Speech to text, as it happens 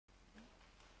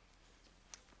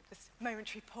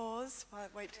momentary pause while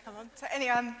I wait to come on. So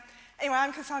anyway,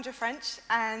 I'm Cassandra French,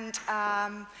 and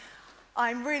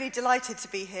I'm really delighted to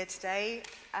be here today.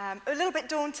 A little bit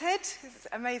daunted, it's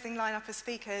an amazing lineup of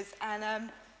speakers,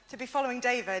 and to be following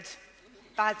David,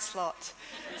 bad slot.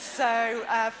 So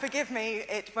forgive me,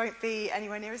 it won't be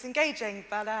anywhere near as engaging,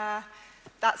 but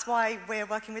that's why we're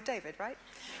working with David, right?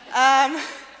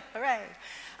 Hooray.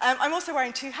 I'm also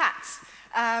wearing two hats.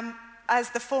 As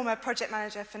the former project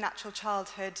manager for Natural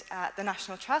Childhood at the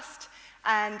National Trust,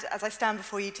 and as I stand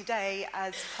before you today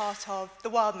as part of the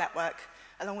Wild Network,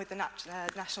 along with the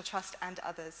National Trust and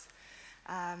others.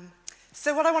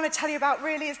 So what I want to tell you about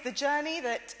really is the journey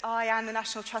that I and the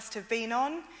National Trust have been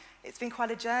on. It's been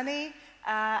quite a journey,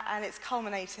 and it's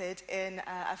culminated in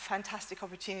a fantastic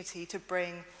opportunity to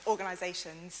bring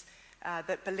organisations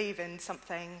that believe in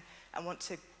something and want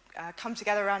to come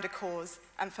together around a cause,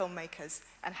 and filmmakers,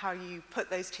 and how you put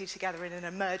those two together in an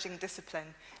emerging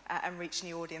discipline and reach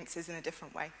new audiences in a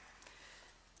different way.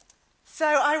 So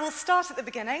I will start at the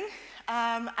beginning,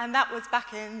 and that was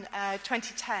back in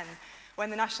 2010 when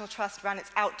the National Trust ran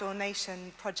its Outdoor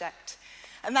Nation project.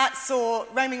 And that saw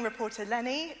roaming reporter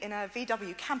Lenny in a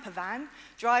VW camper van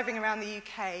driving around the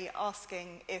UK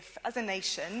asking if, as a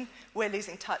nation, we're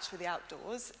losing touch with the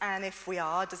outdoors, and if we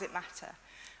are, does it matter?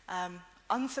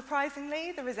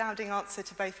 Unsurprisingly, the resounding answer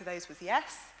to both of those was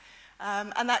yes,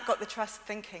 and that got the Trust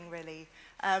thinking, really.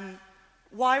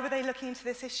 Why were they looking into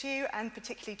this issue, and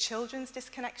particularly children's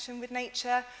disconnection with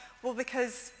nature? Well,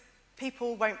 because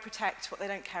people won't protect what they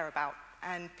don't care about,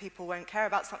 and people won't care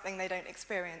about something they don't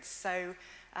experience. So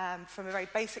from a very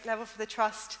basic level for the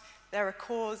Trust, they're a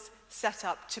cause set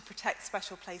up to protect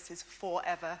special places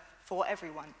forever, for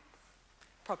everyone.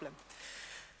 Problem.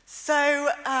 So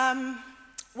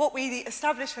what we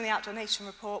established from the Outdoor Nation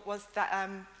report was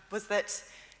that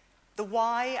the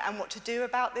why and what to do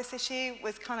about this issue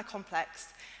was kind of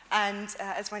complex. And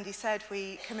as Wendy said,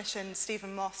 we commissioned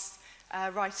Stephen Moss,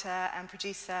 writer and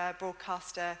producer,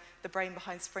 broadcaster, the brain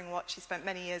behind Springwatch. He spent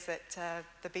many years at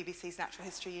the BBC's Natural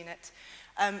History Unit,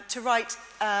 to write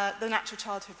the Natural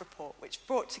Childhood report, which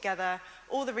brought together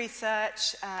all the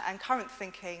research and current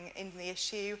thinking in the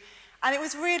issue. And it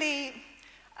was really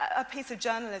a piece of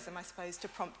journalism, I suppose, to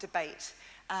prompt debate.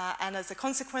 And as a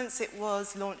consequence, it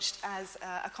was launched as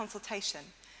a consultation.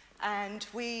 And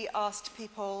we asked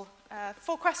people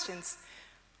 4 questions.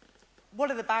 What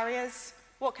are the barriers?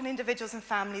 What can individuals and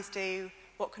families do?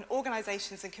 What can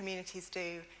organisations and communities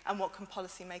do? And what can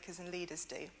policymakers and leaders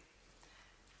do?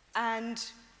 And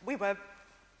we were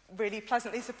really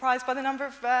pleasantly surprised by the number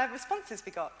of responses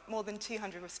we got, more than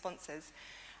 200 responses.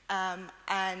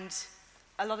 And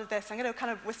a lot of this, I'm going to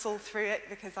kind of whistle through it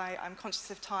because I'm conscious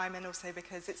of time, and also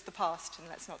because it's the past, and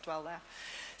let's not dwell there.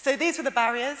 So these were the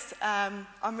barriers: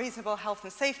 unreasonable health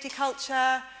and safety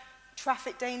culture,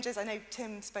 traffic dangers. I know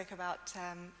Tim spoke about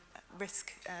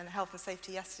risk and health and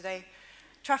safety yesterday.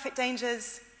 Traffic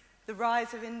dangers, the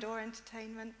rise of indoor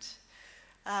entertainment,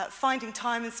 finding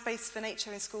time and space for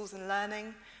nature in schools and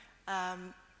learning,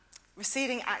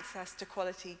 receding access to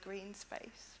quality green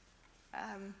space.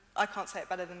 I can't say it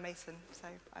better than Mason, so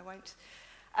I won't.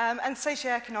 And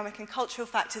socioeconomic and cultural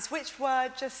factors, which were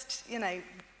just,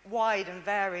 wide and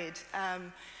varied.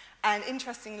 And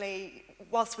interestingly,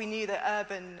 whilst we knew that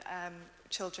urban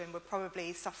children were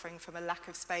probably suffering from a lack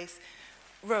of space,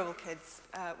 rural kids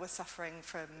were suffering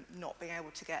from not being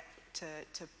able to get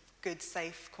to good,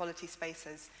 safe, quality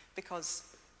spaces because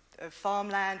of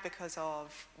farmland, because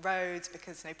of roads,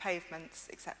 because no pavements,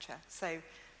 etc. So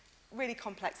really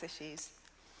complex issues.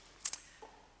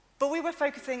 But we were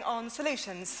focusing on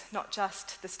solutions, not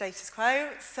just the status quo.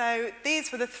 So these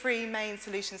were the 3 main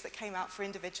solutions that came out for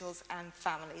individuals and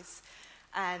families.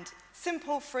 And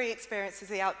simple, free experiences of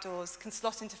the outdoors can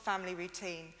slot into family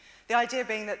routine. The idea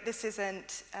being that this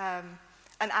isn't an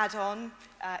add-on,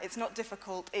 it's not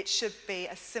difficult, it should be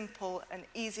as simple and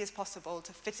easy as possible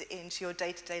to fit it into your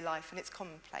day-to-day life, and it's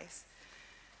commonplace.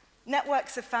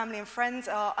 Networks of family and friends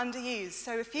are underused.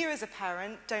 So if you as a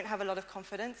parent don't have a lot of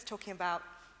confidence talking about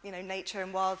nature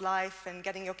and wildlife and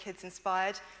getting your kids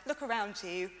inspired, look around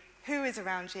you. Who is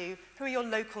around you? Who are your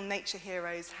local nature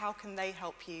heroes? How can they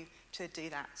help you to do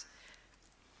that?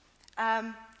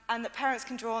 And that parents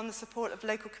can draw on the support of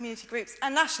local community groups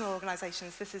and national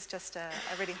organisations. This is just a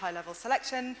really high-level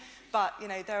selection, but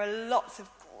there are lots of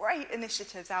great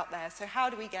initiatives out there. So how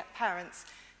do we get parents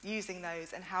using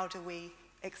those, and how do we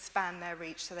expand their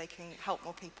reach so they can help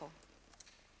more people?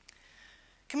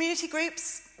 Community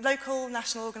groups, local,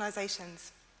 national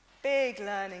organisations. Big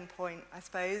learning point, I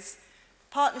suppose.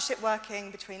 Partnership working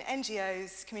between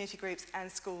NGOs, community groups, and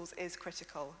schools is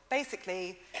critical.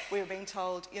 Basically, we were being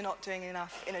told you're not doing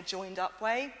enough in a joined-up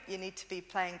way. You need to be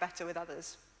playing better with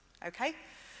others. Okay?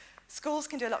 Schools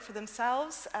can do a lot for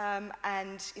themselves,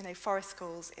 and Forest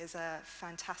Schools is a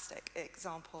fantastic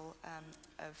example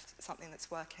of something that's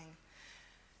working.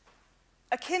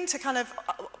 Akin to kind of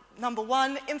number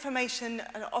one, information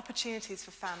and opportunities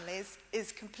for families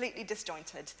is completely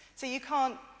disjointed. So you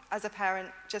can't, as a parent,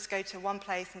 just go to one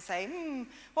place and say,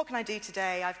 what can I do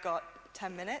today? I've got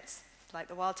 10 minutes, like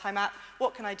the Wildtime app.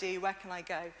 What can I do? Where can I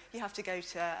go? You have to go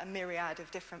to a myriad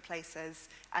of different places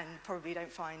and probably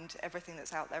don't find everything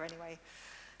that's out there anyway.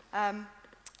 And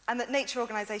that nature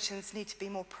organisations need to be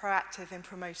more proactive in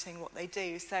promoting what they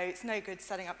do. So it's no good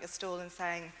setting up your stall and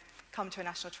saying, come to a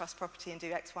National Trust property and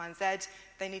do X, Y, and Z.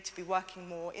 They need to be working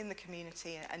more in the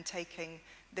community and taking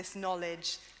this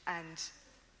knowledge and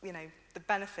the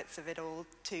benefits of it all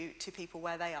to people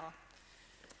where they are.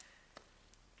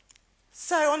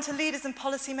 So on to leaders and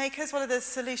policymakers. What are the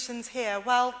solutions here?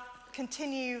 Well,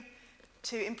 continue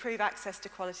to improve access to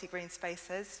quality green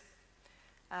spaces.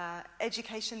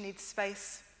 Education needs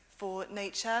space for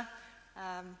nature.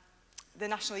 The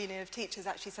National Union of Teachers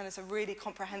actually sent us a really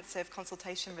comprehensive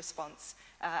consultation response,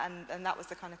 and that was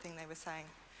the kind of thing they were saying.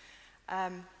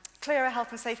 Clearer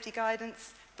health and safety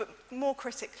guidance, but more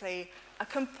critically, a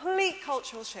complete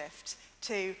cultural shift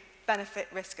to benefit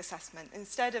risk assessment.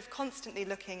 Instead of constantly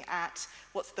looking at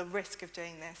what's the risk of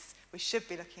doing this, we should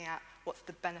be looking at what's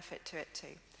the benefit to it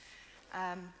too.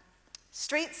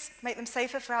 Streets, make them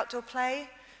safer for outdoor play.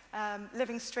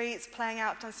 Living streets, playing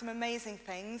out, done some amazing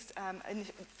things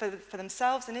for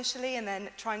themselves initially, and then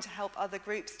trying to help other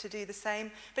groups to do the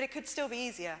same. But it could still be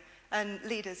easier, and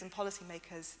leaders and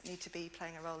policymakers need to be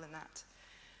playing a role in that.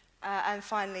 And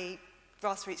finally,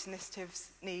 grassroots initiatives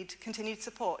need continued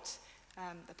support.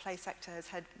 The play sector has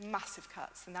had massive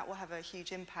cuts, and that will have a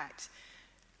huge impact.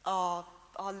 Our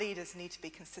leaders need to be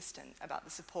consistent about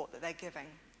the support that they're giving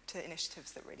to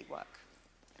initiatives that really work.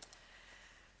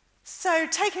 So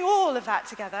taking all of that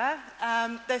together,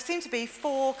 there seem to be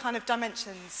four kind of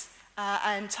dimensions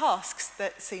and tasks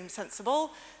that seem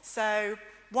sensible. So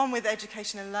one with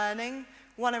education and learning,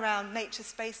 one around nature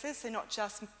spaces, so not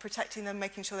just protecting them,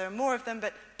 making sure there are more of them,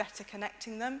 but better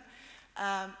connecting them.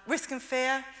 Risk and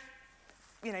fear,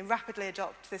 rapidly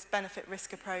adopt this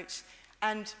benefit-risk approach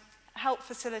and help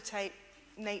facilitate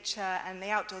nature and the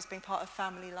outdoors being part of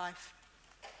family life.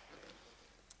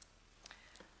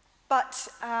 But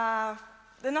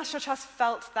the National Trust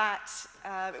felt that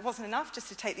it wasn't enough just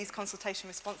to take these consultation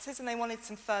responses, and they wanted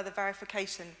some further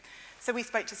verification. So we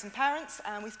spoke to some parents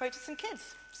and we spoke to some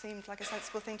kids. Seemed like a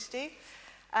sensible thing to do.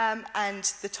 And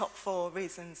the top 4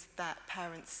 reasons that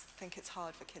parents think it's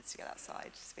hard for kids to get outside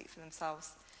speak for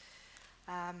themselves.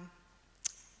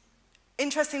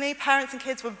 Interestingly, parents and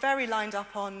kids were very lined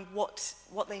up on what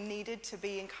they needed to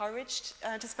be encouraged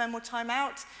to spend more time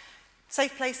out.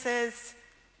 Safe places,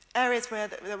 areas where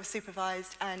that were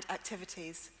supervised, and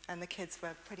activities, and the kids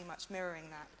were pretty much mirroring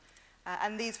that.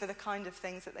 And these were the kind of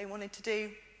things that they wanted to do.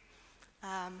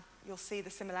 You'll see the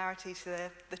similarity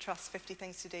to the Trust's 50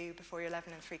 Things to Do before you're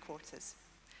 11 3/4.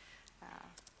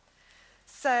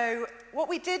 So what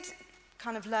we did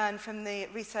kind of learn from the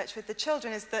research with the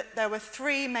children is that there were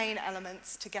 3 main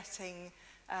elements to getting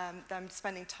them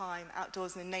spending time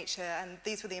outdoors and in nature, and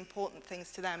these were the important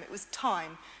things to them. It was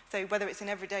time. So whether it's an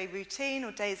everyday routine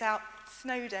or days out,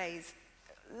 snow days,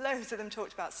 loads of them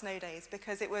talked about snow days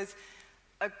because it was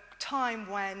a time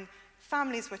when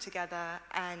families were together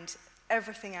and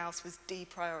everything else was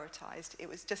deprioritized. It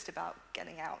was just about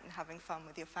getting out and having fun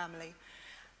with your family.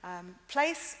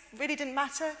 Place really didn't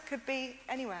matter, could be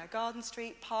anywhere, garden,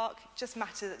 street, park, just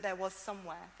mattered that there was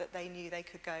somewhere that they knew they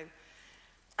could go.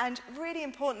 And really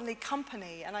importantly,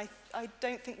 company, and I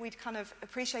don't think we'd kind of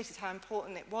appreciated how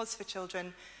important it was for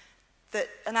children that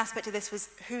an aspect of this was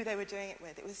who they were doing it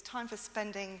with. It was time for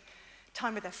spending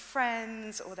time with their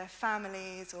friends or their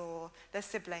families or their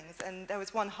siblings. And there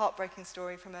was one heartbreaking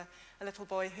story from a little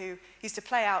boy who used to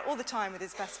play out all the time with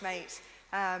his best mate,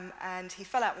 and he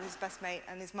fell out with his best mate,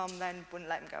 and his mum then wouldn't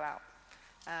let him go out.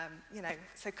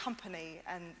 So company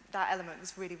and that element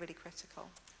was really, really critical.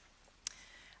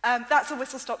 That's a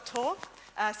whistle-stop tour,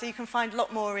 so you can find a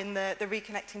lot more in the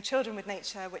Reconnecting Children with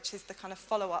Nature, which is the kind of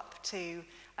follow-up to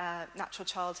Natural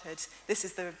Childhood. This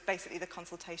is basically the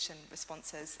consultation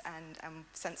responses and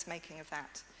sense-making of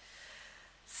that.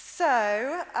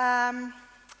 So,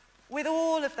 with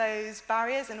all of those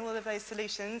barriers and all of those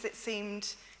solutions, it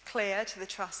seemed clear to the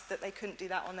Trust that they couldn't do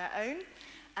that on their own,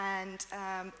 and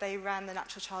they ran the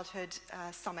Natural Childhood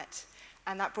Summit,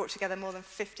 and that brought together more than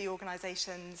 50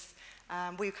 organisations,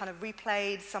 We kind of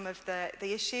replayed some of the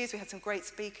issues. We had some great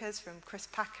speakers from Chris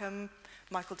Packham,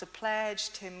 Michael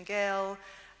DePledge, Tim Gill,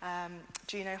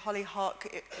 Juno Hollyhock.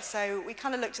 So we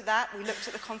kind of looked at that. We looked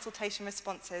at the consultation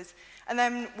responses. And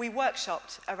then we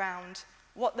workshopped around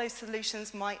what those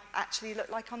solutions might actually look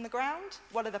like on the ground.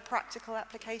 What are the practical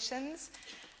applications?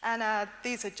 And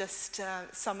these are just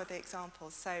some of the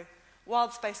examples. So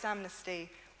wild space amnesty.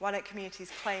 Why don't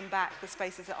communities claim back the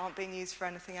spaces that aren't being used for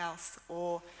anything else?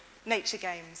 Or nature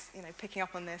games, picking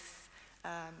up on this,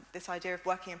 this idea of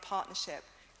working in partnership.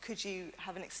 Could you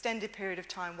have an extended period of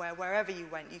time where wherever you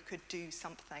went, you could do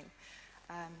something?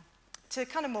 To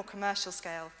kind of more commercial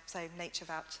scale, say nature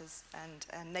vouchers and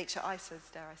nature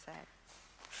ISAs, dare I say it.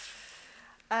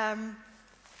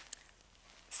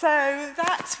 So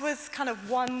that was kind of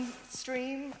one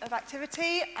stream of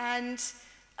activity, and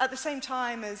at the same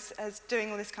time as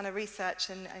doing all this kind of research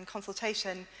and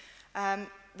consultation,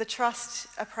 the Trust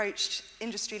approached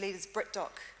industry leaders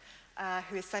BritDoc,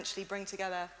 who essentially bring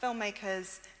together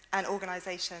filmmakers and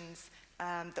organisations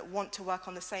that want to work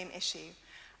on the same issue.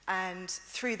 And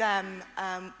through them,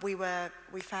 we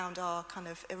found our kind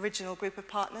of original group of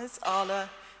partners, ARLA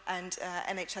and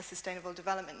NHS Sustainable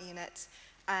Development Unit,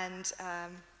 and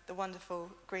the wonderful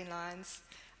Green Lions,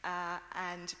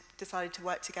 and decided to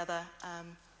work together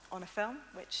on a film,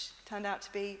 which turned out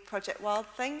to be Project Wild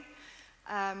Thing.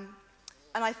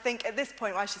 And I think at this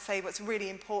point, I should say what's really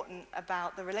important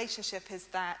about the relationship is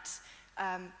that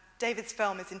David's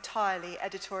film is entirely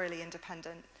editorially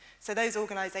independent. So those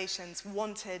organisations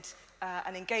wanted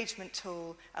an engagement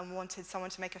tool and wanted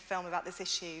someone to make a film about this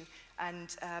issue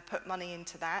and put money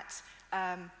into that.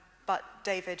 But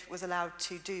David was allowed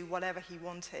to do whatever he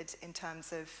wanted in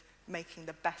terms of making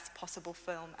the best possible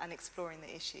film and exploring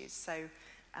the issues. So,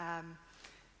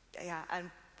 yeah, and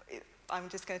I'm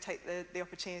just going to take the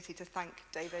opportunity to thank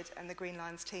David and the Green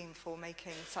Lions team for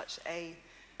making such a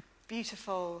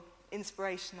beautiful,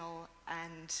 inspirational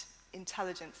and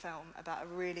intelligent film about a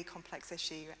really complex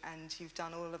issue, and you've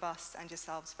done all of us and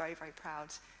yourselves very, very proud,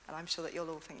 and I'm sure that you'll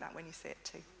all think that when you see it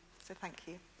too. So thank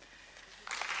you.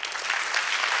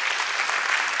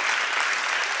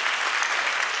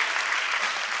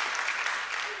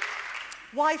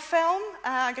 Why film?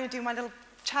 I'm going to do my little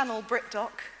channel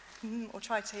BritDoc, or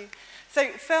try to. So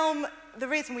film, the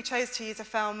reason we chose to use a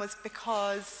film was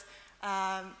because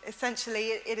essentially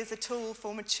it is a tool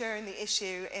for maturing the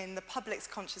issue in the public's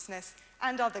consciousness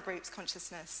and other groups'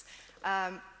 consciousness.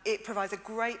 It provides a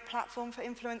great platform for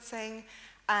influencing,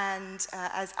 and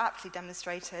as aptly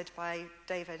demonstrated by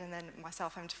David and then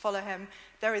myself having to follow him,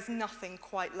 there is nothing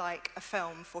quite like a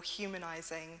film for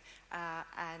humanizing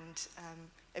and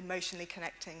emotionally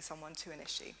connecting someone to an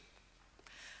issue.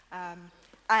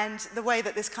 And the way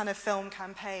that this kind of film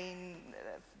campaign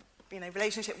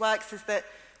relationship works is that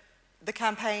the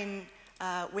campaign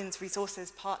wins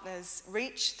resources, partners,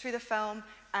 reach through the film,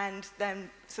 and then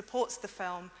supports the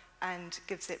film and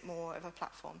gives it more of a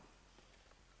platform.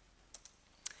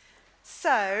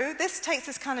 So this takes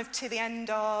us kind of to the end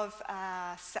of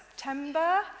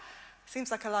September. Seems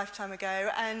like a lifetime ago.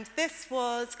 And this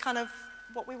was kind of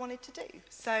what we wanted to do.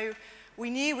 So we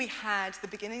knew we had the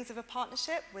beginnings of a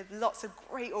partnership with lots of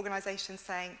great organisations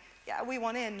saying, yeah, we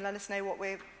want in, let us know what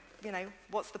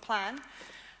what's the plan.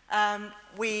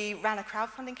 We ran a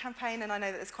crowdfunding campaign, and I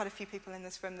know that there's quite a few people in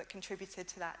this room that contributed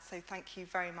to that, so thank you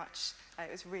very much.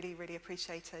 It was really, really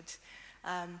appreciated.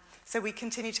 So we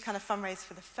continued to kind of fundraise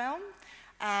for the film,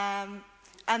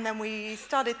 and then we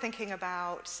started thinking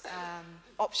about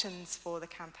options for the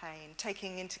campaign,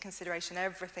 taking into consideration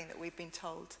everything that we've been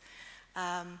told,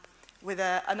 with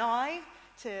an eye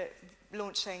to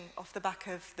launching off the back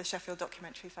of the Sheffield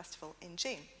Documentary Festival in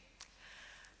June.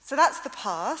 So that's the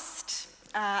past.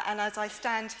 And as I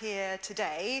stand here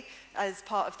today as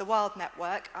part of the Wild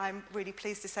Network, I'm really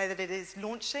pleased to say that it is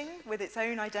launching with its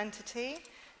own identity,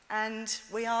 and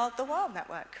we are the Wild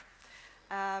Network.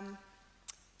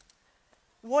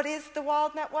 What is the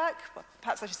Wild Network? Well,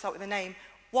 perhaps I should start with the name.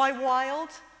 Why wild?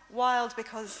 Wild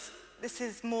because this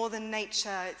is more than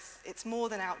nature, it's more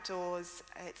than outdoors,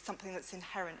 it's something that's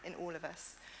inherent in all of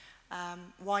us.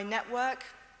 Why network?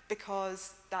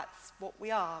 Because that's what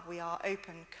we are. We are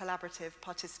open, collaborative,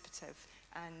 participative,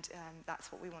 and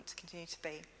that's what we want to continue to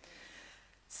be.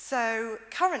 So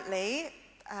currently,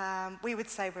 we would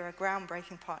say we're a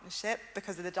groundbreaking partnership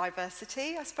because of the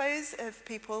diversity, I suppose, of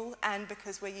people, and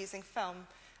because we're using film,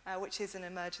 which is an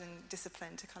emerging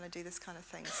discipline to kind of do this kind of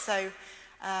thing. So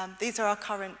these are our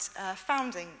current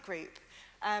founding group.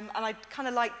 And I'd kind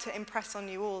of like to impress on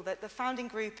you all that the founding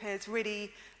group is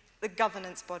really the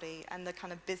governance body and the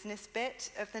kind of business bit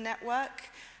of the network.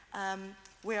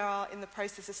 We are in the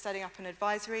process of setting up an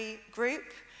advisory group,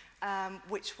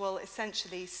 which will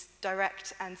essentially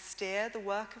direct and steer the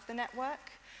work of the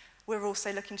network. We're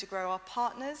also looking to grow our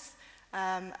partners,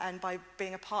 and by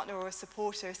being a partner or a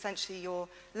supporter, essentially you're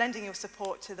lending your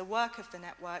support to the work of the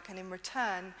network, and in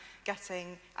return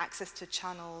getting access to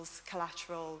channels,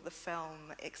 collateral, the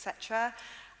film, etc.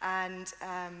 And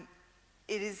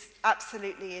it is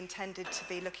absolutely intended to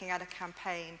be looking at a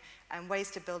campaign and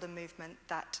ways to build a movement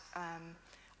that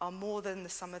are more than the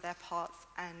sum of their parts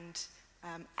and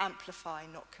amplify,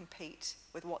 not compete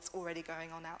with what's already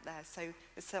going on out there. So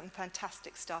there's some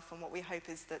fantastic stuff, and what we hope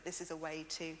is that this is a way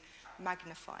to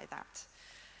magnify that.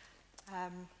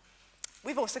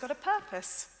 We've also got a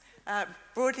purpose.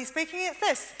 Broadly speaking, it's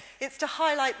this. It's to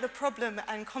highlight the problem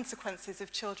and consequences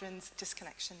of children's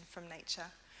disconnection from nature.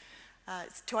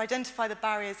 It's to identify the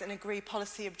barriers and agree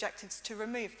policy objectives to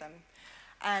remove them.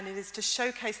 And it is to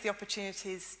showcase the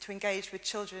opportunities to engage with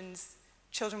children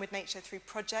with nature through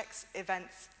projects,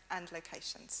 events, and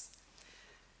locations.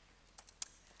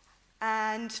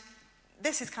 And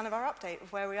this is kind of our update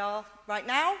of where we are right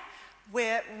now.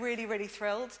 We're really, really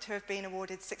thrilled to have been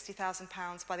awarded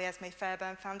 £60,000 by the Esme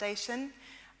Fairbairn Foundation.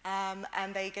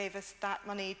 And they gave us that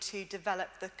money to develop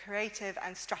the creative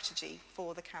and strategy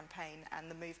for the campaign and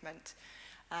the movement.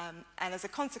 And as a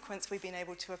consequence, we've been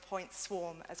able to appoint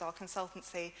Swarm as our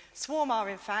consultancy. Swarm are,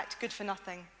 in fact, Good for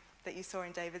Nothing that you saw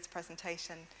in David's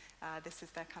presentation. This is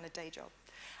their kind of day job.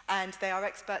 And they are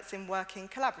experts in working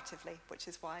collaboratively, which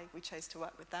is why we chose to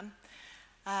work with them.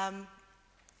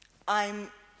 I'm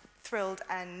thrilled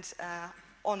and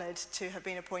honoured to have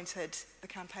been appointed the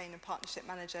campaign and partnership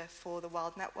manager for the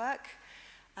Wild Network.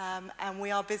 And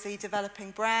we are busy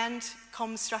developing brand,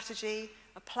 comms strategy,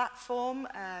 a platform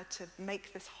to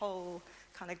make this whole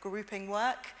kind of grouping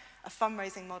work, a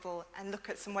fundraising model, and look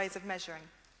at some ways of measuring.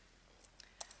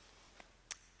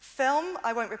 Film,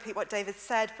 I won't repeat what David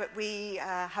said, but we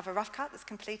have a rough cut that's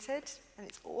completed, and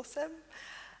it's awesome.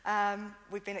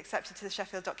 We've been accepted to the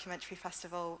Sheffield Documentary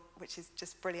Festival, which is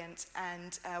just brilliant,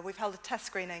 and we've held a test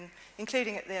screening,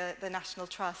 including at the National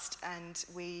Trust, and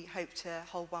we hope to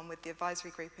hold one with the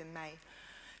advisory group in May.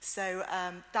 So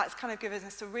that's kind of given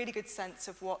us a really good sense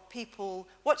of what people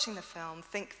watching the film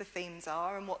think the themes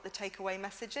are and what the takeaway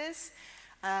message is.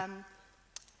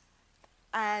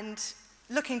 And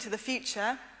looking to the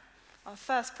future, our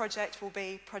first project will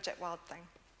be Project Wild Thing.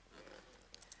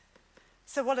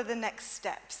 So what are the next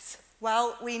steps?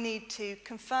 Well, we need to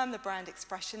confirm the brand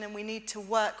expression, and we need to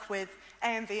work with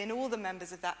AMV and all the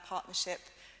members of that partnership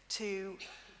to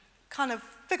kind of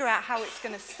figure out how it's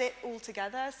going to sit all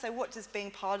together. So what does being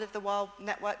part of the Wild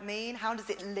Network mean? How does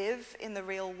it live in the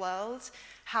real world?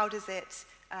 How does it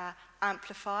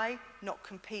amplify, not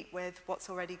compete with what's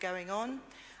already going on?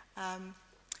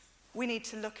 We need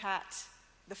to look at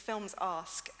the film's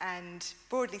ask, and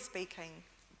broadly speaking,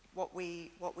 what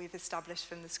we've established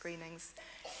from the screenings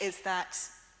is that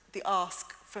the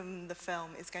ask from the film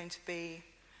is going to be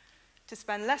to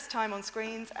spend less time on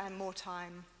screens and more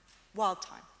time, wild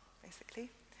time, basically.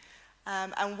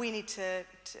 And we need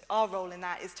our role in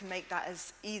that is to make that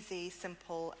as easy,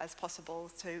 simple as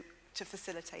possible to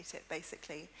facilitate it,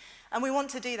 basically. And we want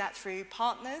to do that through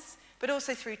partners, but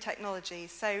also through technology.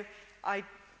 So I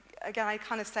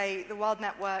kind of say the Wild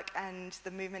Network and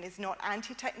the movement is not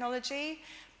anti-technology,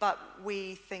 but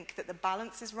we think that the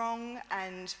balance is wrong,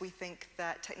 and we think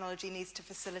that technology needs to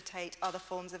facilitate other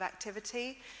forms of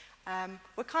activity.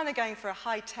 We're kind of going for a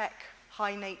high-tech,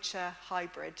 high-nature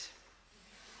hybrid.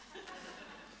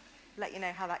 Let you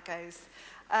know how that goes.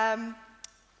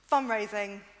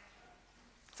 Fundraising,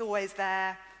 it's always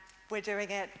there. We're doing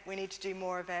it. We need to do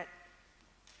more of it.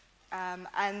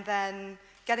 And then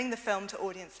getting the film to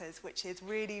audiences, which is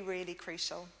really, really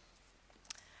crucial.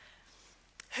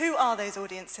 Who are those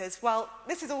audiences? Well,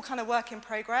 this is all kind of work in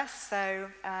progress, so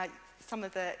some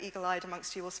of the eagle-eyed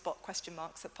amongst you will spot question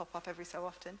marks that pop up every so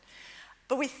often.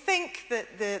 But we think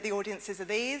that the audiences are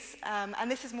these, and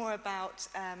this is more about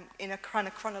in a kind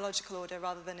of chronological order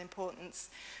rather than importance.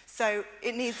 So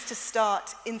it needs to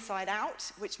start inside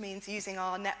out, which means using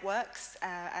our networks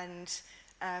and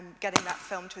getting that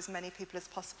film to as many people as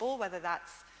possible, whether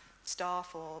that's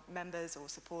staff or members or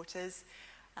supporters.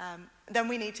 Then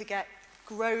we need to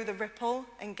grow the ripple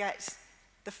and get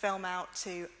the film out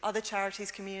to other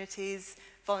charities, communities,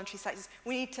 voluntary sectors.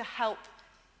 We need to help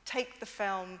take the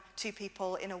film to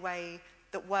people in a way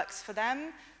that works for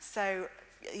them. So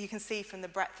you can see from the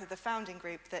breadth of the founding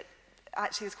group that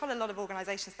actually there's quite a lot of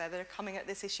organisations there that are coming at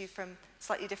this issue from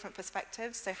slightly different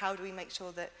perspectives. So how do we make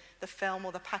sure that the film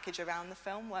or the package around the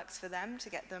film works for them to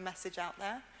get the message out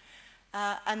there?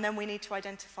 And then we need to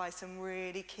identify some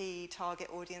really key target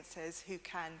audiences who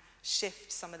can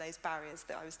shift some of those barriers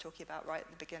that I was talking about right at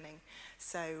the beginning.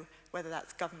 So whether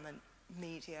that's government,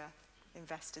 media,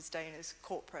 investors, donors,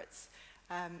 corporates.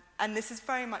 And this is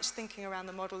very much thinking around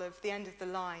the model of The End of the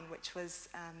Line, which was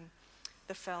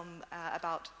the film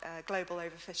about global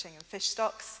overfishing and fish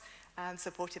stocks,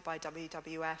 supported by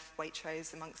WWF,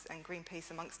 Waitrose, and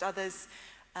Greenpeace, amongst others.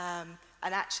 And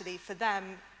actually, for them,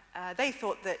 they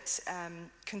thought that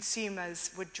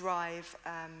consumers would drive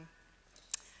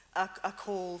a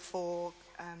call for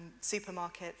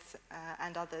supermarkets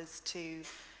and others to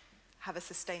have a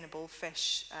sustainable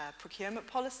fish procurement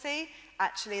policy.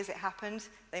 Actually, as it happened,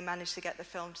 they managed to get the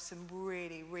film to some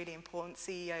really, really important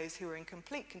CEOs who were in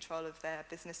complete control of their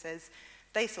businesses.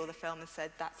 They saw the film and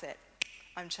said, that's it,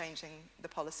 I'm changing the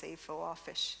policy for our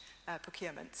fish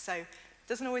procurement. So it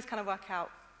doesn't always kind of work out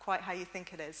quite how you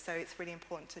think it is, so it's really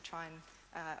important to try and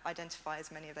identify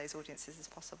as many of those audiences as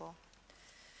possible.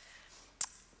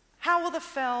 How will the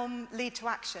film lead to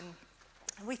action?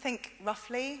 We think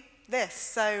roughly this.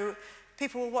 So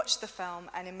people will watch the film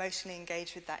and emotionally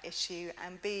engage with that issue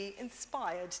and be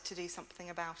inspired to do something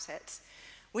about it.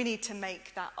 We need to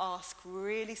make that ask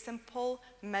really simple,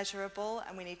 measurable,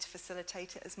 and we need to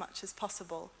facilitate it as much as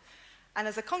possible. And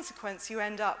as a consequence, you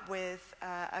end up with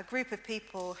a group of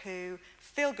people who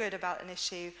feel good about an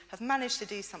issue, have managed to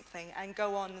do something, and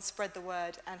go on and spread the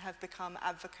word and have become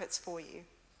advocates for you.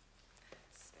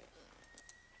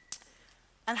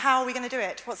 And how are we going to do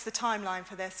it? What's the timeline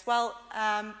for this? Well,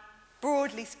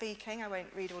 broadly speaking, I won't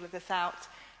read all of this out,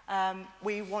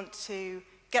 we want to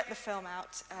get the film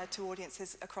out to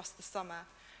audiences across the summer.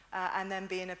 And then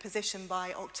be in a position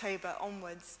by October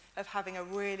onwards of having a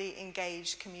really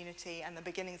engaged community and the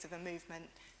beginnings of a movement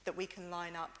that we can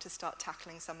line up to start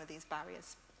tackling some of these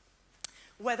barriers.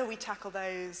 Whether we tackle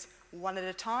those one at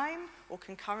a time or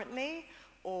concurrently,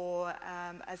 or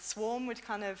as Swarm would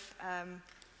kind of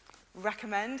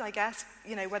recommend, I guess,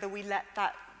 you know, whether we let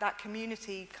that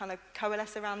community kind of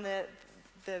coalesce around the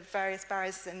various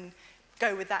barriers and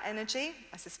go with that energy,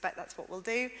 I suspect that's what we'll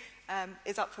do,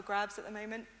 is up for grabs at the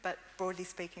moment, but broadly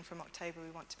speaking, from October, we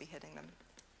want to be hitting them.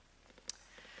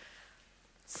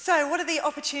 So what are the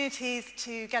opportunities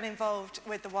to get involved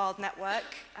with the Wild Network?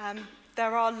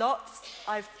 There are lots.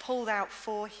 I've pulled out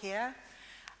 4 here.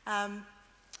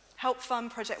 Help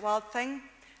fund Project Wild Thing,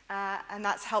 and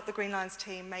that's helped the Green Lions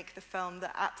team make the film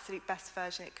the absolute best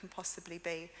version it can possibly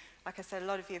be. Like I said, a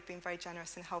lot of you have been very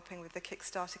generous in helping with the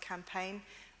Kickstarter campaign.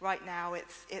 Right now,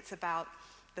 it's about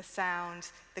the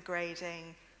sound, the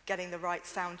grading, getting the right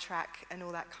soundtrack, and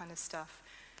all that kind of stuff.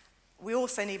 We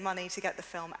also need money to get the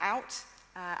film out,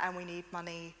 and we need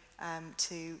money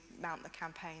to mount the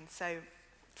campaign. So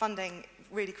funding,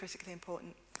 really critically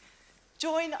important.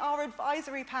 Join our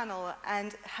advisory panel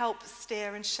and help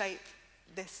steer and shape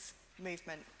this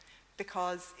movement,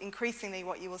 because increasingly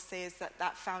what you will see is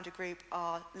that founder group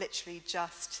are literally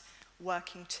just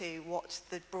working to what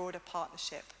the broader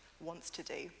partnership wants to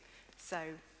do. So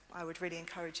I would really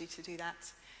encourage you to do that.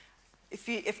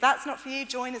 If that's not for you,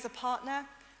 join as a partner,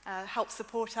 help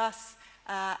support us,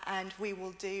 and we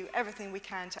will do everything we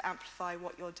can to amplify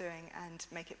what you're doing and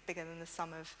make it bigger than the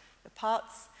sum of the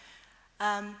parts.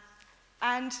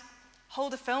 And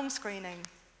hold a film screening.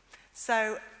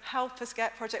 So help us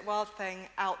get Project Wild Thing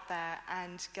out there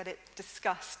and get it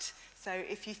discussed. So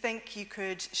if you think you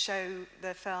could show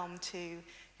the film to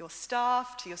your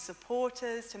staff, to your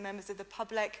supporters, to members of the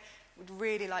public, we'd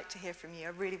really like to hear from you.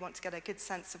 I really want to get a good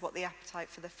sense of what the appetite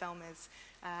for the film is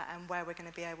and where we're going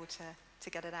to be able to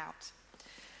get it out.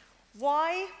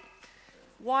 Why?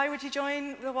 Why would you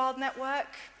join the Wild Network?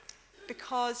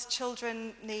 Because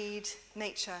children need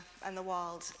nature and the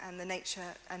wild, and nature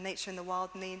and the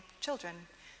wild need children.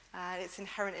 It's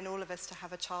inherent in all of us to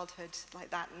have a childhood like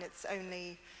that, and it's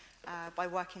only by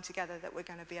working together that we're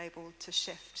going to be able to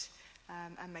shift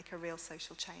and make a real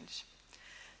social change.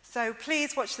 So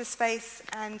please watch this space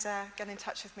and get in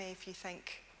touch with me if you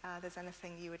think there's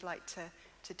anything you would like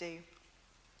to do.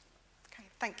 Okay,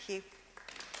 thank you.